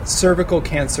Cervical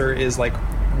cancer is like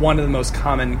one of the most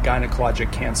common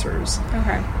gynecologic cancers.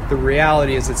 Okay. The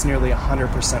reality is it's nearly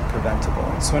 100%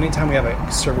 preventable. So anytime we have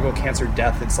a cervical cancer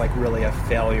death, it's like really a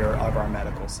failure of our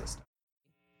medical system.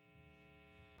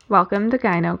 Welcome to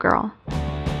Gyno Girl.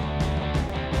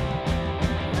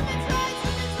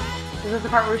 This is the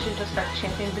part where we should just start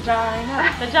chanting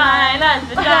vagina, vagina,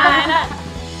 vagina.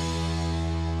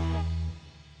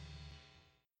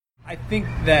 I think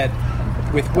that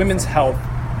with women's health,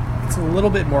 it's a little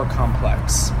bit more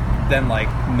complex than like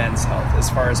men's health as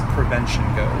far as prevention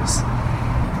goes.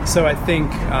 So I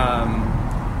think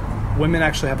women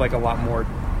actually have like a lot more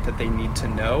that they need to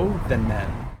know than men.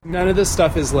 None of this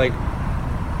stuff is like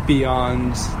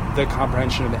beyond the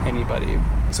comprehension of anybody.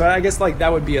 So I guess like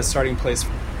that would be a starting place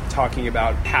talking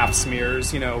about pap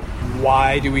smears. You know,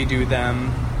 why do we do them?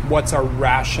 What's our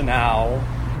rationale?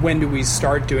 When do we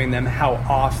start doing them? How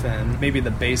often? Maybe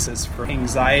the basis for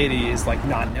anxiety is like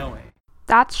not knowing.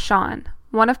 That's Sean,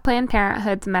 one of Planned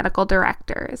Parenthood's medical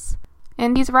directors.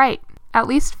 And he's right. At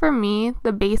least for me,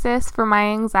 the basis for my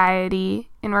anxiety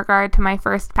in regard to my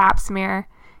first pap smear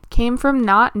came from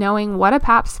not knowing what a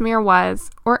pap smear was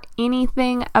or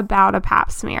anything about a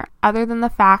pap smear, other than the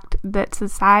fact that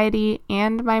society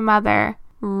and my mother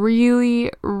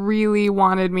really, really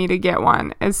wanted me to get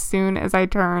one as soon as I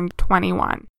turned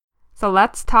 21. So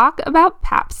let's talk about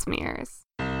pap smears.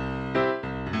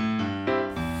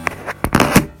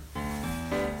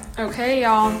 Okay,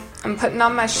 y'all, I'm putting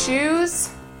on my shoes.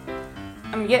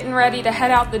 I'm getting ready to head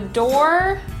out the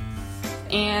door,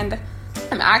 and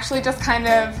I'm actually just kind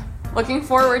of looking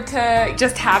forward to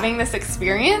just having this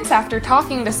experience after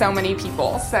talking to so many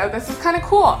people. So this is kind of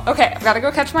cool. Okay, I've got to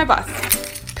go catch my bus.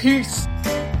 Peace.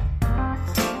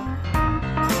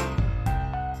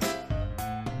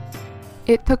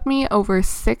 It took me over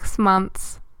 6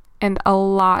 months and a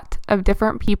lot of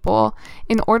different people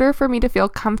in order for me to feel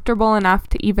comfortable enough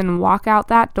to even walk out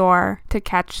that door to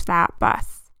catch that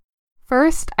bus.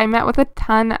 First, I met with a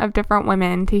ton of different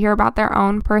women to hear about their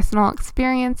own personal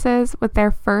experiences with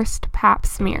their first pap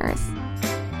smears.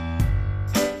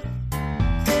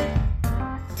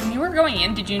 When you were going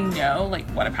in, did you know like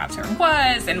what a pap smear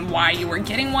was and why you were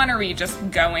getting one, or were you just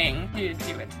going to do it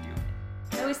to do it?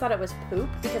 I always thought it was poop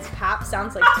because pap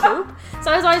sounds like poop. So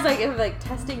I was always like, if like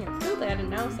testing your poop, I didn't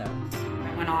know. So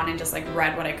I went on and just like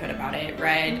read what I could about it,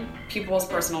 read people's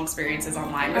personal experiences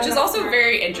online, which is also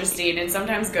very interesting and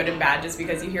sometimes good and bad just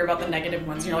because you hear about the negative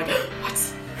ones and you're like,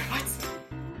 what?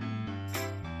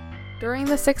 During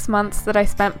the 6 months that I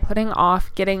spent putting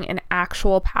off getting an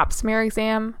actual pap smear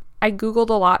exam, I Googled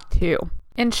a lot too.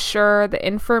 And sure, the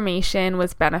information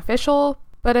was beneficial,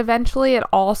 but eventually it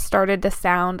all started to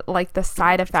sound like the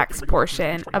side effects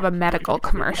portion of a medical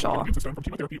commercial.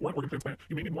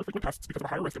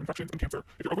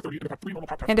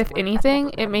 And if anything,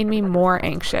 it made me more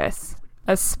anxious,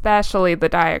 especially the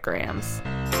diagrams.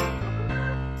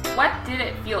 What did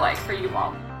it feel like for you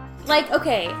all? like,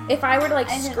 okay, if I were to like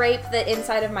scrape the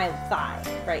inside of my thigh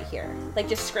right here, like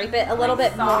just scrape it a little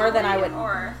bit more than I would,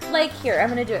 or like here, I'm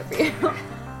gonna do it for you.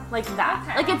 Like that.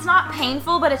 Okay. Like it's not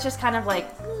painful, but it's just kind of like,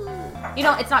 you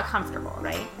know, it's not comfortable,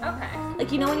 right? Okay.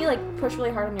 Like, you know when you like push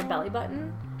really hard on your belly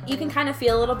button? You can kind of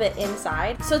feel a little bit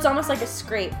inside. So it's almost like a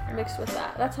scrape mixed with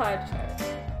that. That's how I describe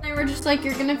it. They were just like,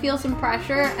 you're gonna feel some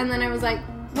pressure, and then I was like,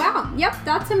 wow, yep,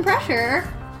 that's some pressure.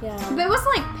 Yeah. But it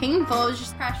wasn't like painful, it was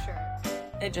just pressure.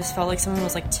 It just felt like someone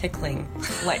was like tickling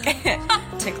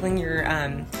your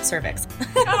cervix.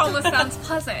 That almost sounds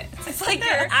pleasant. It's like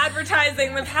you're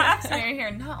advertising the pap smear here.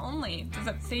 Not only does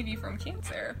it save you from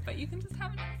cancer, but you can just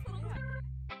have a nice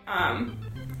little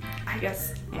I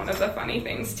guess one of the funny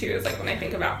things too is like when I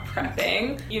think about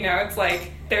prepping, you know, it's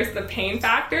like there's the pain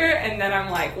factor, and then I'm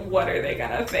like, what are they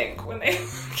gonna think when they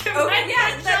look at my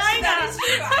vagina? That is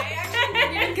true. I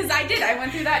actually, because I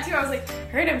went through that too. I was like,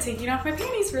 all right, I'm taking off my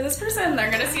panties for this person.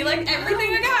 They're gonna see like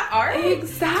everything I got. All right.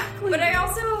 Exactly. But I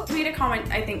also made a comment,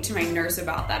 I think, to my nurse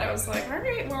about that. I was like, all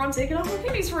right, well, I'm taking off my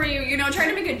panties for you, you know, trying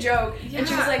to make a joke. Yeah. And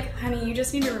she was like, honey, you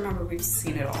just need to remember we've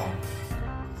seen it all.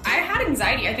 I had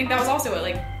anxiety. I think that was also it.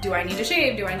 Like, do I need to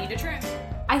shave? Do I need to trim?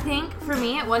 I think for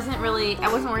me, I wasn't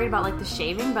worried about like the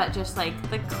shaving, but just like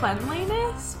the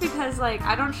cleanliness, because like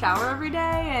I don't shower every day,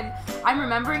 and I'm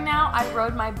remembering now I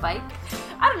rode my bike.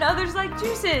 I don't know, there's like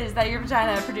juices that your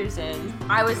vagina produces.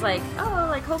 I was like, oh,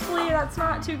 like hopefully that's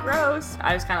not too gross.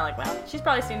 I was kind of like, well, she's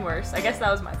probably seen worse. I guess that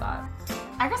was my thought.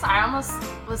 I guess I almost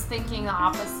was thinking the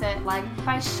opposite. Like, if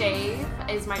I shave,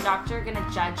 is my doctor gonna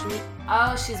judge me?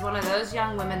 Oh, she's one of those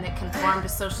young women that conform to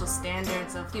social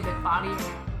standards of cubic body.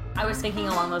 I was thinking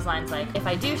along those lines, like, if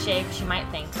I do shave, she might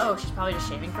think, oh, she's probably just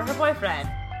shaving for her boyfriend.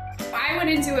 I went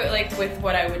into it like with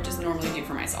what I would just normally do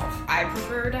for myself. I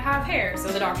prefer to have hair, so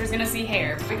the doctor's gonna see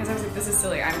hair, because I was like, this is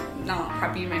silly. I'm not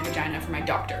prepping my vagina for my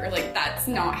doctor. Like, that's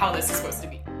not how this is supposed to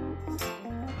be.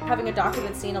 Having a doctor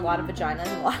that's seen a lot of vaginas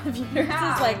and a lot of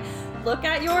uteruses, like, look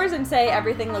at yours and say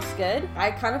everything looks good.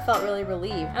 I kind of felt really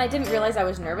relieved. And I didn't realize I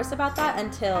was nervous about that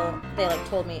until they like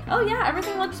told me, oh yeah,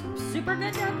 everything looks super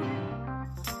good down here.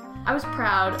 I was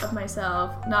proud of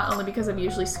myself, not only because I'm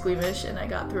usually squeamish and I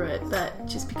got through it, but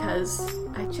just because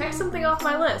I checked something off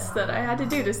my list that I had to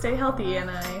do to stay healthy, and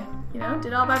I,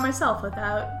 did all by myself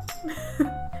without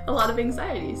a lot of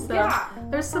anxiety. So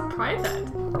there's some pride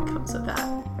that comes with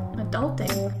that.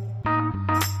 Adulting.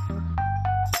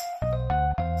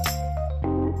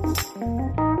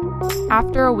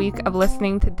 After a week of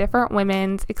listening to different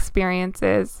women's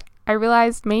experiences, I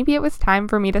realized maybe it was time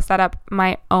for me to set up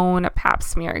my own pap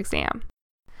smear exam.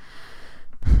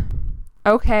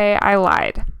 Okay, I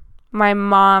lied. My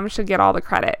mom should get all the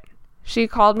credit. She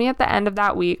called me at the end of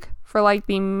that week for like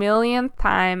the millionth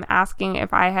time asking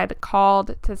if I had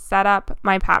called to set up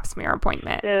my pap smear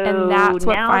appointment. So and that's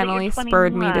what finally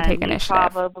spurred me to take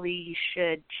initiative. Probably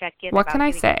should check in. What can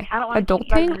I say?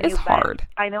 Adulting is hard.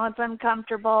 I know it's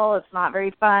uncomfortable. It's not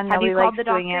very fun. Have you called the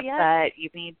doctor doing it, yet? But you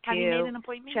need Have you made an to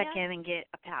appointment check yet? in and get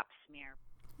a pap smear.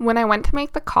 When I went to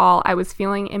make the call, I was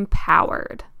feeling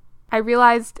empowered. I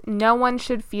realized no one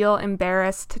should feel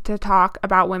embarrassed to talk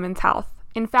about women's health.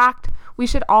 In fact, we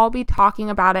should all be talking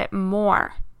about it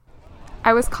more.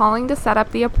 I was calling to set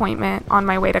up the appointment on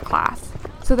my way to class,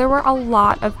 so there were a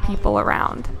lot of people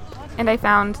around. And I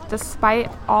found, despite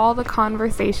all the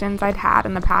conversations I'd had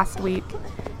in the past week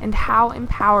and how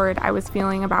empowered I was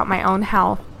feeling about my own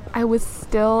health, I was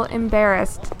still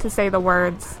embarrassed to say the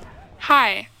words,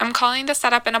 "Hi, I'm calling to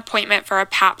set up an appointment for a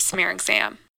pap smear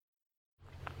exam."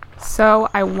 So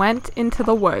I went into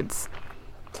the woods.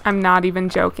 I'm not even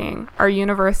joking. Our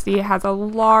university has a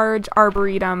large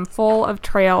arboretum full of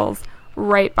trails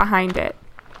right behind it.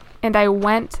 And I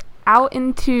went out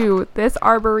into this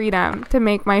arboretum to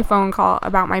make my phone call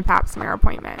about my pap smear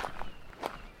appointment.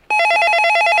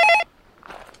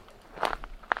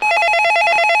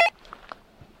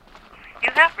 You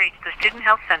have reached the Student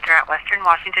Health Center at Western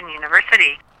Washington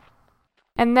University.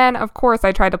 And then, of course,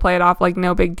 I tried to play it off like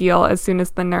no big deal as soon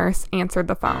as the nurse answered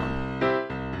the phone.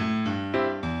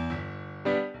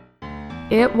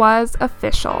 It was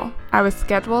official. I was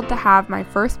scheduled to have my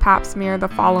first pap smear the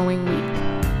following week.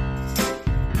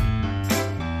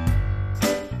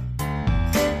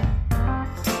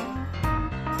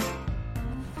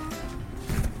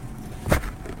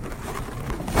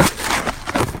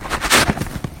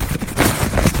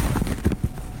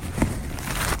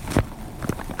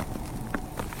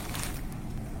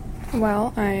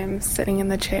 Well, I am sitting in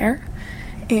the chair,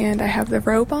 and I have the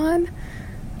robe on.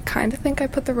 Kind of think I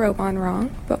put the robe on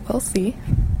wrong, but we'll see.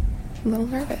 I'm a little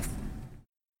nervous.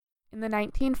 In the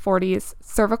 1940s,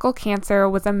 cervical cancer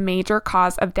was a major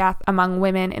cause of death among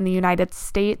women in the United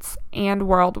States and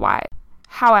worldwide.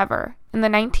 However, in the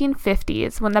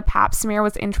 1950s, when the pap smear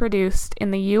was introduced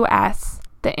in the U.S.,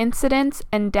 the incidence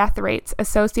and death rates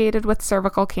associated with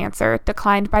cervical cancer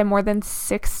declined by more than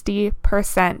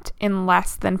 60% in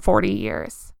less than 40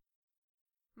 years.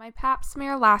 My pap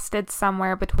smear lasted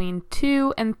somewhere between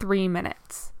 2 and 3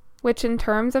 minutes, which in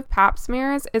terms of pap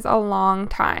smears is a long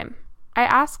time. I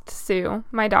asked Sue,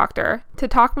 my doctor, to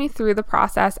talk me through the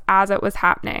process as it was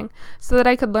happening so that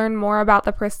I could learn more about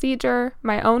the procedure,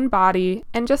 my own body,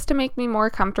 and just to make me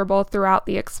more comfortable throughout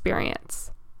the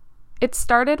experience. It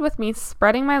started with me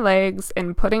spreading my legs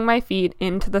and putting my feet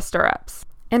into the stirrups.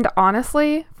 And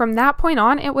honestly, from that point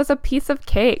on, it was a piece of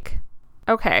cake.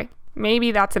 Okay,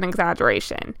 maybe that's an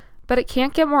exaggeration, but it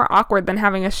can't get more awkward than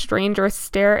having a stranger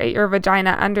stare at your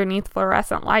vagina underneath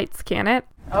fluorescent lights, can it?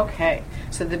 Okay,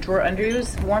 so the drawer under you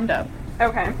is warmed up.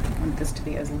 Okay. I want this to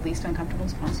be as least uncomfortable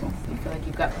as possible. You feel like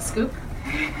you've got the scoop?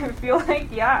 I feel like,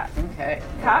 yeah. Okay,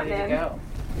 Ready to go.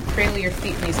 Cradle your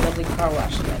feet in these lovely car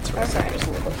wash mitts. Okay. So there's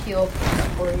a little heel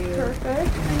for you. Perfect. And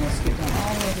then we'll scoot down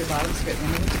all the way to your bottom, straight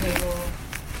under the table.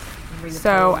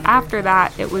 So after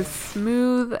that, it was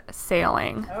smooth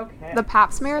sailing. Okay. The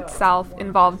pap smear itself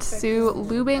involved Sue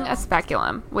lubing a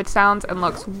speculum, which sounds and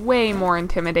looks way more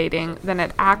intimidating than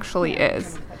it actually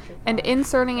is, and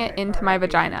inserting it into my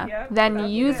vagina, then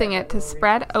using it to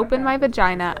spread open my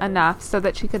vagina enough so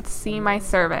that she could see my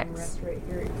cervix. Is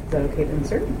that okay to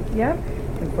insert? Yep.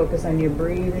 You can focus on your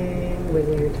breathing,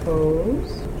 wiggle your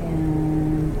toes,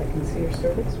 and I can see your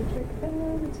cervix, which I can.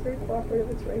 It's very cooperative.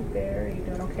 It's right there. Are you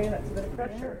doing okay? That's a bit of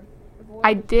pressure.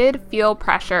 I did feel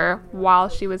pressure while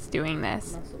she was doing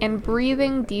this, and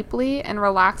breathing deeply and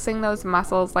relaxing those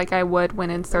muscles like I would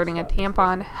when inserting a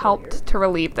tampon helped to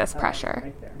relieve this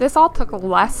pressure. This all took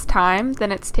less time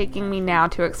than it's taking me now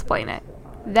to explain it.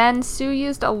 Then Sue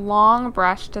used a long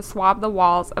brush to swab the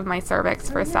walls of my cervix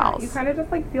for cells. You kind of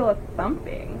just like feel a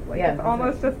thumping. Like it's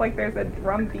almost just like there's a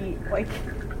drum beat like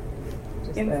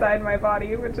inside my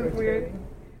body, which is weird.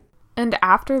 And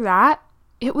after that,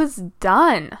 it was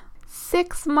done.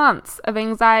 6 months of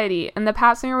anxiety, and the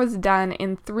pap smear was done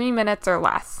in 3 minutes or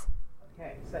less.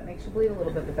 Okay, so that makes you bleed a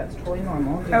little bit, but that's totally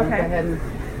normal. Do you want to go ahead and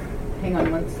hang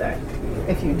on one sec?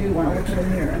 If you do want to look in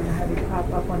the mirror, I'm going to have you pop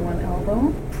up on one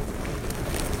elbow.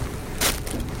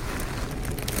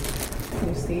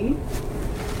 You see?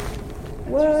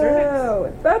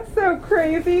 Whoa, that's so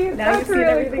crazy. Now That's you see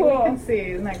really everything cool. you can see.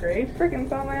 Isn't that great? Freaking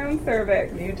saw my own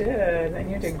cervix. You did,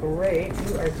 and you did great.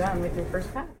 You are done with your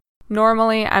first pass.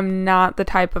 Normally, I'm not the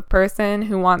type of person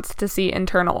who wants to see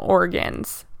internal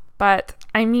organs. But,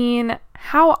 I mean,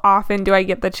 how often do I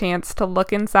get the chance to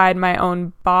look inside my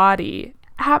own body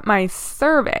at my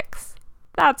cervix?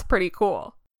 That's pretty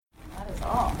cool. That is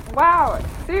all. Wow,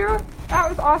 Sue, that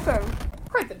was awesome.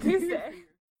 Quite the Tuesday.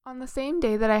 On the same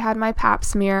day that I had my pap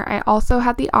smear, I also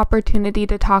had the opportunity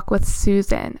to talk with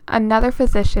Susan, another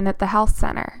physician at the health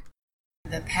center.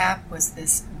 The PAP was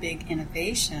this big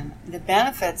innovation. The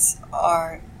benefits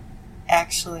are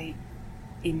actually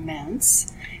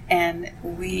immense, and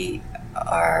we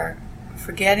are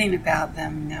forgetting about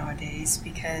them nowadays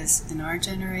because in our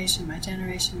generation, my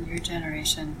generation, your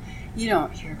generation, you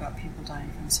don't hear about people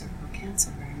dying from cervical cancer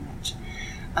very much.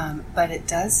 But it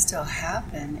does still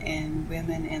happen in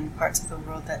women in parts of the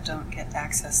world that don't get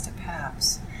access to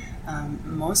PAPs.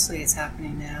 Mostly it's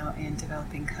happening now in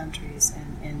developing countries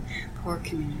and in poor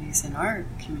communities in our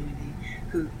community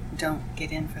who don't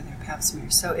get in for their pap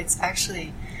smears. So it's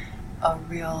actually a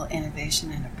real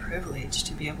innovation and a privilege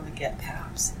to be able to get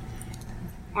PAPs.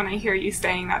 When I hear you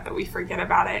saying that we forget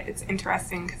about it, it's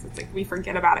interesting because it's like we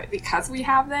forget about it because we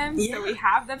have them. Yeah. So we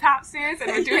have the pap smears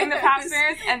and we're doing the pap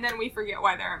smears, and then we forget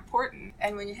why they're important.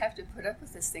 And when you have to put up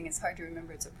with this thing, it's hard to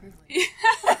remember it's a privilege. Yeah,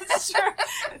 that's true.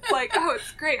 It's like, oh,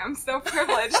 it's great. I'm so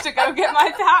privileged to go get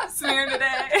my pap smear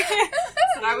today.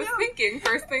 That's what I was thinking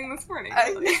first thing this morning. I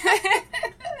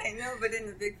know, but in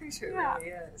the big picture, it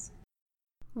really is.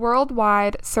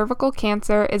 Worldwide, cervical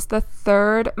cancer is the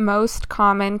 3rd most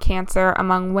common cancer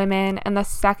among women and the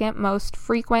 2nd most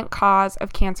frequent cause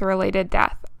of cancer-related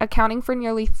death, accounting for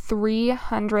nearly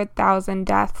 300,000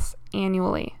 deaths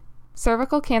annually.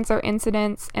 Cervical cancer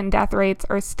incidence and death rates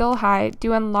are still high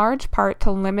due in large part to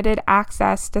limited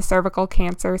access to cervical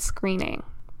cancer screening.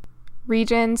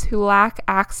 Regions who lack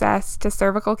access to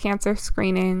cervical cancer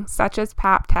screening, such as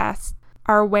Pap tests,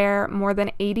 are where more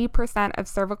than 80% of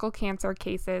cervical cancer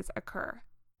cases occur.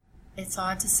 It's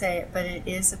odd to say it, but it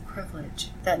is a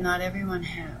privilege that not everyone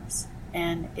has.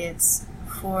 And it's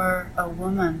for a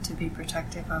woman to be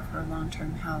protective of her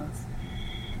long-term health.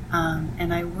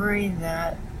 And I worry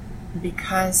that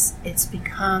because it's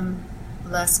become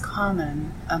less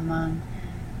common among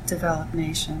developed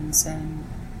nations and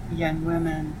young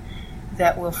women,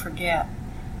 that we'll forget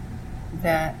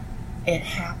that it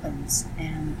happens,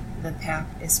 and the PAP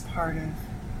is part of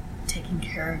taking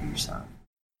care of yourself.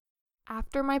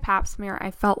 After my pap smear, I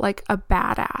felt like a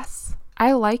badass.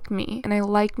 I like me, and I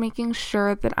like making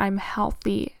sure that I'm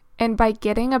healthy. And by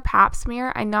getting a pap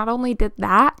smear, I not only did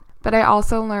that, but I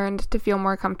also learned to feel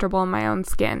more comfortable in my own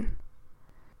skin.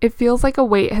 It feels like a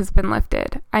weight has been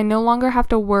lifted. I no longer have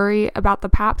to worry about the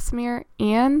pap smear,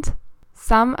 and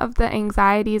some of the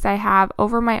anxieties I have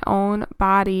over my own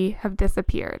body have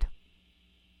disappeared.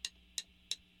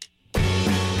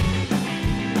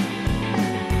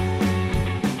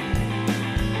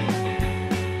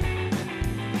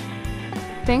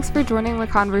 Thanks for joining the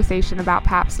conversation about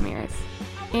pap smears.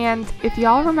 And if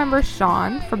y'all remember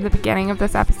Sean from the beginning of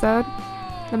this episode,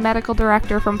 the medical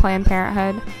director from Planned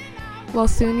Parenthood, well,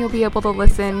 soon you'll be able to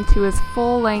listen to his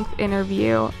full-length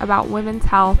interview about women's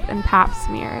health and pap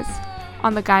smears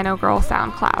on the Gyno Girl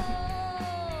SoundCloud.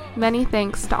 Many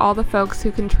thanks to all the folks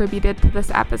who contributed to this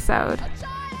episode.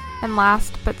 And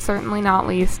last but certainly not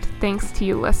least, thanks to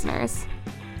you listeners.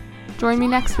 Join me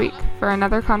next week for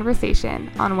another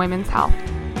conversation on women's health.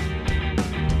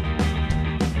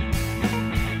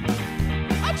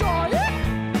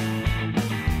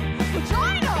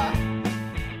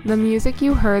 The music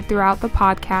you heard throughout the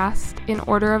podcast, in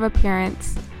order of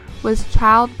appearance, was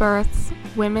Childbirth's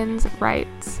Women's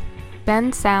Rights,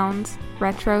 Bensound's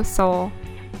Retro Soul,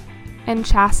 and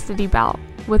Chastity Belt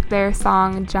with their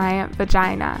song Giant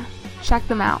Vagina. Check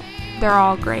them out. They're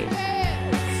all great.